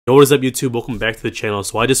Yo, what is up YouTube? Welcome back to the channel.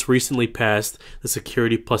 So I just recently passed the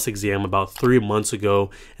Security Plus exam about 3 months ago.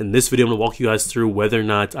 In this video, I'm going to walk you guys through whether or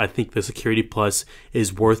not I think the Security Plus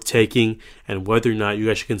is worth taking and whether or not you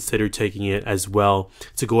guys should consider taking it as well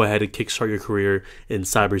to go ahead and kickstart your career in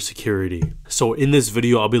cybersecurity. So in this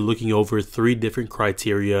video, I'll be looking over 3 different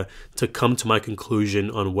criteria to come to my conclusion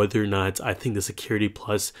on whether or not I think the Security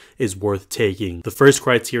Plus is worth taking. The first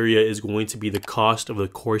criteria is going to be the cost of the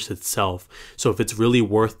course itself. So if it's really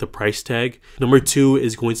worth the price tag. Number 2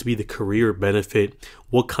 is going to be the career benefit.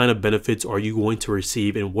 What kind of benefits are you going to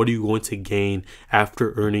receive and what are you going to gain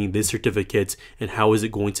after earning this certificate, and how is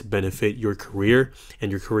it going to benefit your career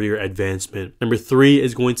and your career advancement? Number 3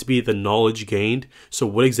 is going to be the knowledge gained. So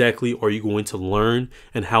what exactly are you going to learn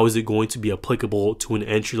and how is it going to be applicable to an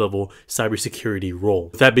entry-level cybersecurity role?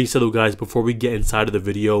 With that being said though guys, before we get inside of the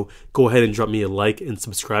video, go ahead and drop me a like and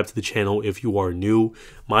subscribe to the channel if you are new.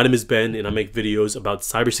 My name is Ben and I make videos about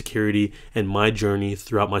cybersecurity and my journey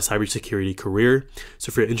throughout my cybersecurity career. So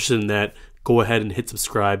if you're interested in that, go ahead and hit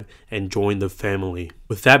subscribe and join the family.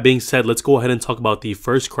 With that being said, let's go ahead and talk about the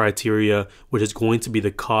first criteria, which is going to be the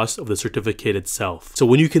cost of the certificate itself. So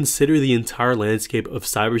when you consider the entire landscape of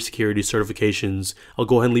cybersecurity certifications, I'll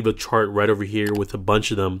go ahead and leave a chart right over here with a bunch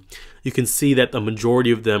of them. You can see that the majority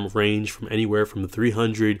of them range from anywhere from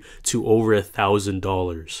 $300 to over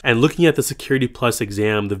 $1,000. And looking at the Security Plus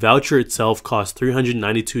exam, the voucher itself costs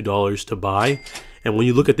 $392 to buy. And when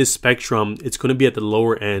you look at this spectrum, it's going to be at the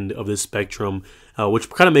lower end of this spectrum,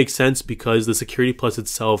 which kind of makes sense because the Security Plus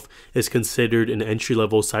itself is considered an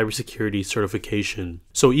entry-level cybersecurity certification.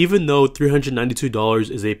 So even though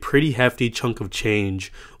 $392 is a pretty hefty chunk of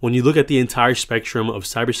change, when you look at the entire spectrum of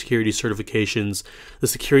cybersecurity certifications, the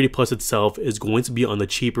Security Plus itself is going to be on the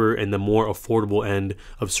cheaper and the more affordable end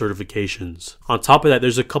of certifications. On top of that,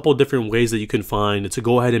 there's a couple different ways that you can find to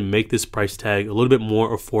go ahead and make this price tag a little bit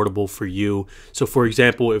more affordable for you. So for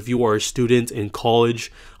example, if you are a student in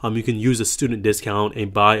college, you can use a student discount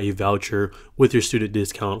and buy a voucher with your student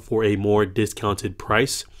discount for a more discounted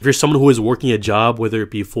price. If you're someone who is working a job, whether it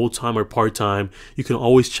be full-time or part-time, you can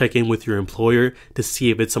always check in with your employer to see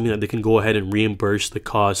if it's something that they can go ahead and reimburse the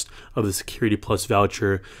cost of the Security Plus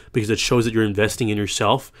voucher, because it shows that you're investing in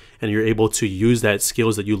yourself and you're able to use that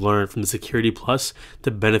skills that you learned from the Security Plus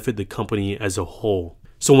to benefit the company as a whole.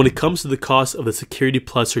 So when it comes to the cost of the Security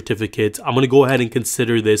Plus certificate, I'm going to go ahead and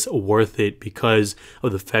consider this worth it because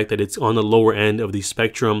of the fact that it's on the lower end of the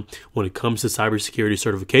spectrum when it comes to cybersecurity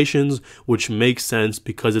certifications, which makes sense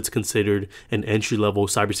because it's considered an entry-level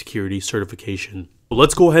cybersecurity certification. But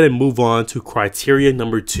let's go ahead and move on to criteria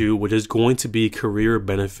number 2, which is going to be career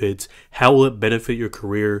benefits. How will it benefit your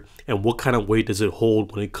career and what kind of weight does it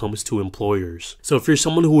hold when it comes to employers? So if you're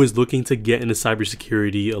someone who is looking to get into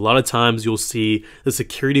cybersecurity, a lot of times you'll see the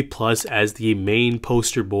Security Plus as the main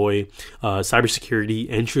poster boy cybersecurity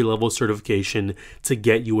entry-level certification to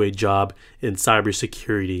get you a job in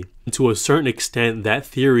cybersecurity. And to a certain extent, that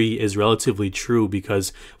theory is relatively true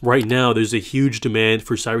because right now there's a huge demand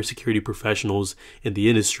for cybersecurity professionals in the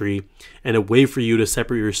industry, and a way for you to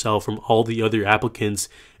separate yourself from all the other applicants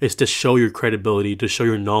is to show your credibility, to show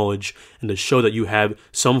your knowledge, and to show that you have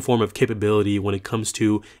some form of capability when it comes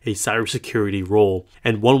to a cybersecurity role.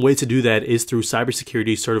 And one way to do that is through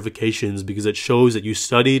cybersecurity certifications, because it shows that you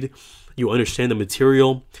studied, you understand the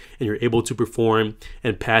material, and you're able to perform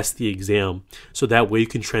and pass the exam. So that way you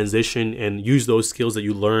can transition and use those skills that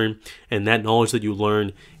you learn and that knowledge that you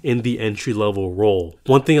learn in the entry-level role.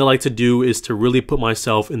 One thing I like to do is to really put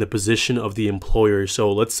myself in the position of the employer.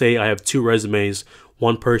 So let's say I have 2 resumes.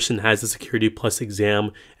 One person has the Security Plus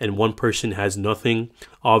exam and one person has nothing.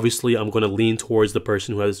 Obviously, I'm going to lean towards the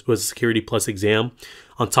person who has a Security Plus exam.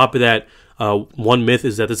 On top of that, one myth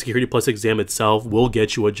is that the Security Plus exam itself will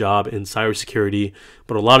get you a job in cybersecurity,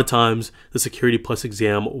 but a lot of times the Security Plus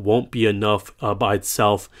exam won't be enough by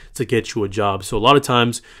itself to get you a job. So a lot of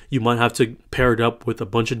times you might have to pair it up with a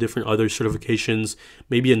bunch of different other certifications,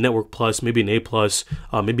 maybe a Network Plus, maybe an A Plus,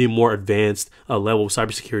 maybe a more advanced level of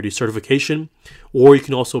cybersecurity certification. Or you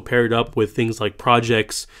can also pair it up with things like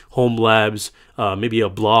projects, home labs, maybe a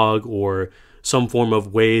blog, or some form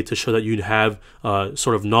of way to show that you have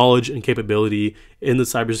sort of knowledge and capability in the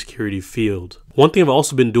cybersecurity field. One thing I've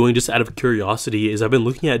also been doing just out of curiosity is I've been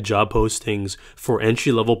looking at job postings for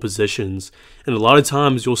entry-level positions, and a lot of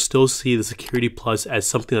times you'll still see the Security Plus as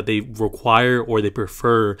something that they require or they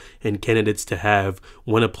prefer in candidates to have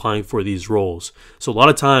when applying for these roles. So a lot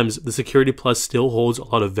of times the Security Plus still holds a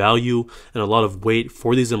lot of value and a lot of weight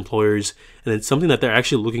for these employers, and it's something that they're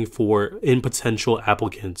actually looking for in potential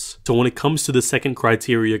applicants. So when it comes to the second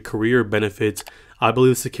criteria, career benefits, I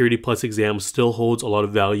believe the Security Plus exam still holds a lot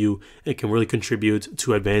of value and can really contribute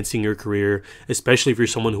to advancing your career, especially if you're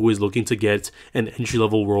someone who is looking to get an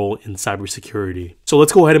entry-level role in cybersecurity. So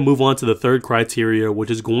let's go ahead and move on to the third criteria,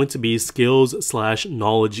 which is going to be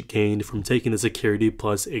skills/knowledge gained from taking the Security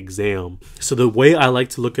Plus exam. So the way I like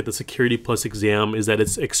to look at the Security Plus exam is that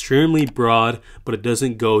it's extremely broad, but it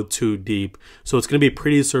doesn't go too deep. So it's going to be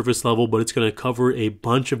pretty surface level, but it's going to cover a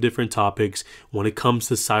bunch of different topics when it comes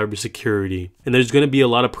to cybersecurity. And there's going to be a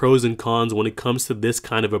lot of pros and cons when it comes to this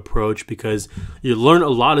kind of approach, because you learn a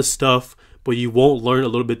lot of stuff, but you won't learn a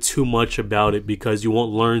little bit too much about it, because you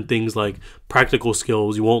won't learn things like practical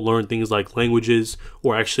skills. You won't learn things like languages,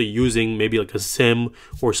 or actually using maybe like a sim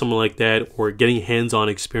or something like that, or getting hands-on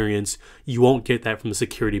experience. You won't get that from the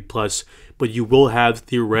Security Plus, but you will have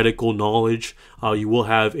theoretical knowledge. You will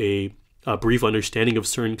have a brief understanding of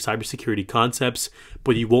certain cybersecurity concepts,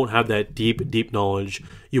 but you won't have that deep knowledge.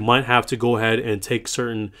 You might have to go ahead and take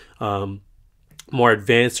certain more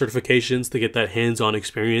advanced certifications to get that hands-on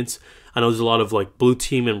experience. I know there's a lot of like blue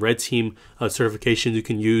team and red team certifications you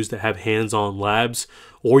can use that have hands-on labs,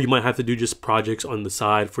 or you might have to do just projects on the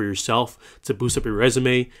side for yourself to boost up your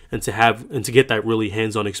resume and to get that really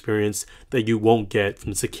hands-on experience that you won't get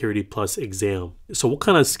from the Security Plus exam. So what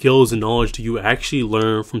kind of skills and knowledge do you actually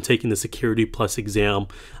learn from taking the Security Plus exam?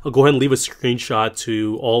 I'll go ahead and leave a screenshot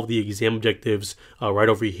to all of the exam objectives right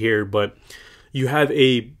over here, but you have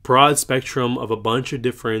a broad spectrum of a bunch of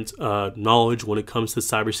different knowledge when it comes to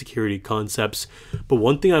cybersecurity concepts. But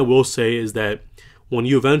one thing I will say is that when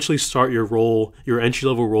you eventually start your role, your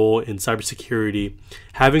entry-level role in cybersecurity,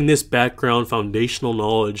 having this background foundational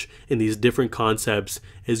knowledge in these different concepts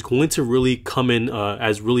is going to really come in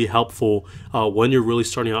as really helpful when you're really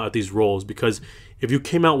starting out at these roles. Because if you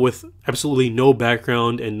came out with absolutely no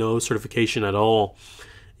background and no certification at all,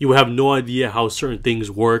 you would have no idea how certain things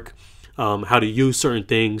work, how to use certain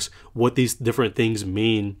things, what these different things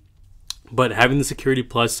mean. But having the Security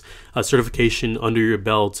Plus certification under your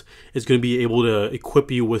belt is going to be able to equip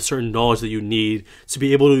you with certain knowledge that you need to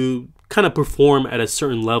be able to kind of perform at a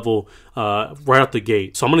certain level right out the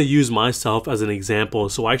gate. So I'm going to use myself as an example.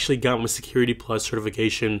 So I actually got my Security Plus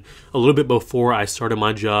certification a little bit before I started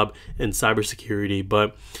my job in cybersecurity,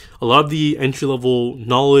 but a lot of the entry-level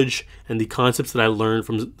knowledge and the concepts that I learned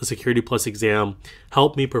from the Security Plus exam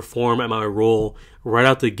helped me perform at my role right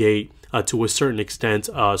out the gate to a certain extent,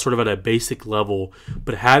 sort of at a basic level.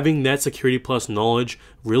 But having that Security Plus knowledge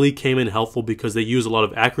really came in helpful because they use a lot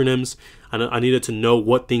of acronyms. I needed to know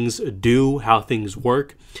what things do, how things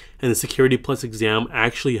work. And the Security Plus exam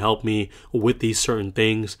actually helped me with these certain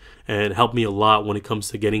things and helped me a lot when it comes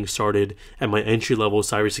to getting started at my entry-level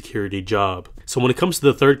cybersecurity job. So when it comes to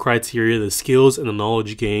the third criteria, the skills and the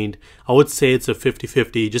knowledge gained, I would say it's a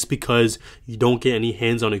 50-50 just because you don't get any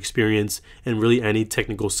hands-on experience and really any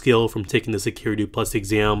technical skill from taking the Security Plus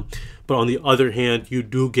exam. But on the other hand, you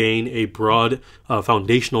do gain a broad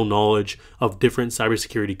foundational knowledge of different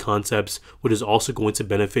cybersecurity concepts, which is also going to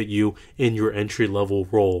benefit you in your entry-level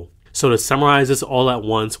role. So to summarize this all at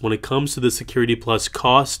once, when it comes to the Security Plus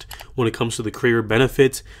cost, when it comes to the career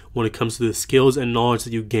benefits, when it comes to the skills and knowledge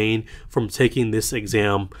that you gain from taking this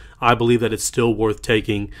exam, I believe that it's still worth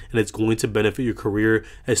taking and it's going to benefit your career,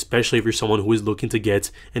 especially if you're someone who is looking to get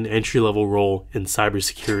an entry-level role in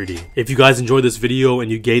cybersecurity. If you guys enjoyed this video and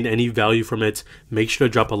you gained any value from it, make sure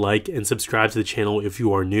to drop a like and subscribe to the channel if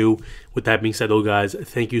you are new. With that being said though guys,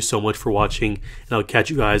 thank you so much for watching and I'll catch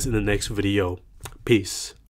you guys in the next video. Peace.